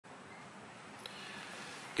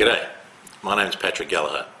G'day, my name's Patrick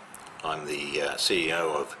Gallagher. I'm the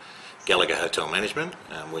CEO of Gallagher Hotel Management,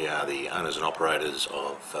 and we are the owners and operators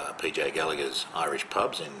of PJ Gallagher's Irish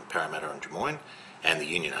Pubs in Parramatta and Drummoyne and the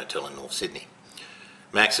Union Hotel in North Sydney.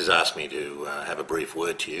 Max has asked me to have a brief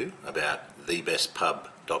word to you about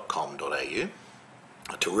thebestpub.com.au,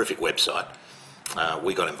 a terrific website.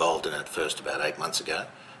 We got involved in it first about 8 months ago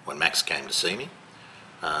when Max came to see me.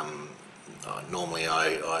 Normally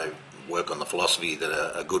I work on the philosophy that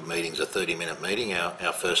a good meeting's a 30-minute meeting.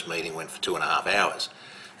 Our first meeting went for 2.5 hours.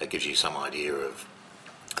 That gives you some idea of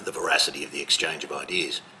the veracity of the exchange of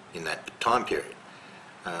ideas in that time period.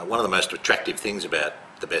 One of the most attractive things about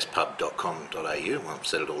thebestpub.com.au, well, I've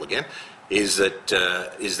said it all again, is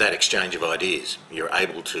that exchange of ideas. You're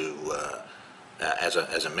able to,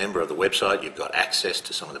 as a member of the website, you've got access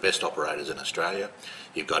to some of the best operators in Australia.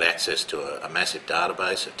 You've got access to a massive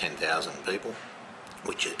database of 10,000 people,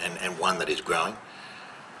 and one that is growing.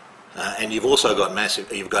 And you've also got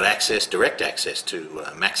direct access to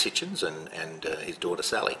Max Hitchins and his daughter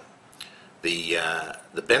Sally. The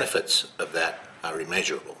benefits of that are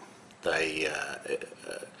immeasurable. The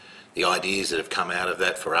ideas that have come out of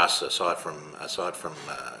that for us, aside from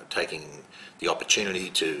taking the opportunity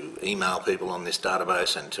to email people on this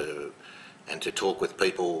database and to talk with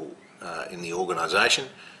people in the organisation,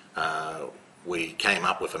 we came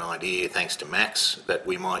up with an idea, thanks to Max, that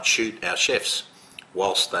we might shoot our chefs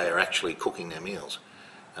whilst they are actually cooking their meals.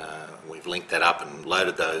 We've linked that up and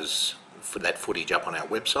loaded that footage up on our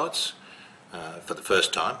websites for the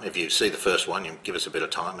first time. If you see the first one, you give us a bit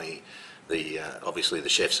of time. Obviously the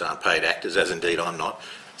chefs aren't paid actors, as indeed I'm not,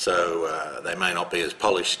 so they may not be as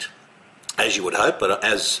polished as you would hope, but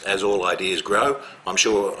as all ideas grow, I'm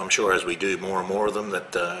sure as we do more and more of them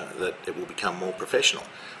that it will become more professional.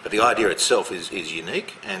 But the idea itself is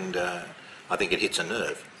unique, and I think it hits a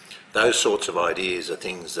nerve. Those sorts of ideas are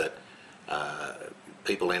things that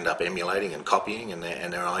people end up emulating and copying, and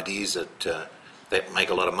they're ideas that make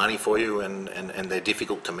a lot of money for you, and they're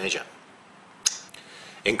difficult to measure.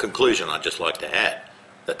 In conclusion, I'd just like to add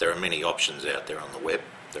that there are many options out there on the web.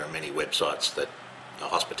 There are many websites that are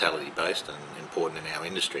hospitality based and important in our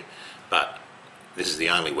industry, but this is the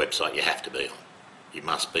only website you have to be on. You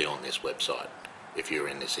must be on this website if you're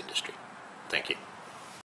in this industry. Thank you.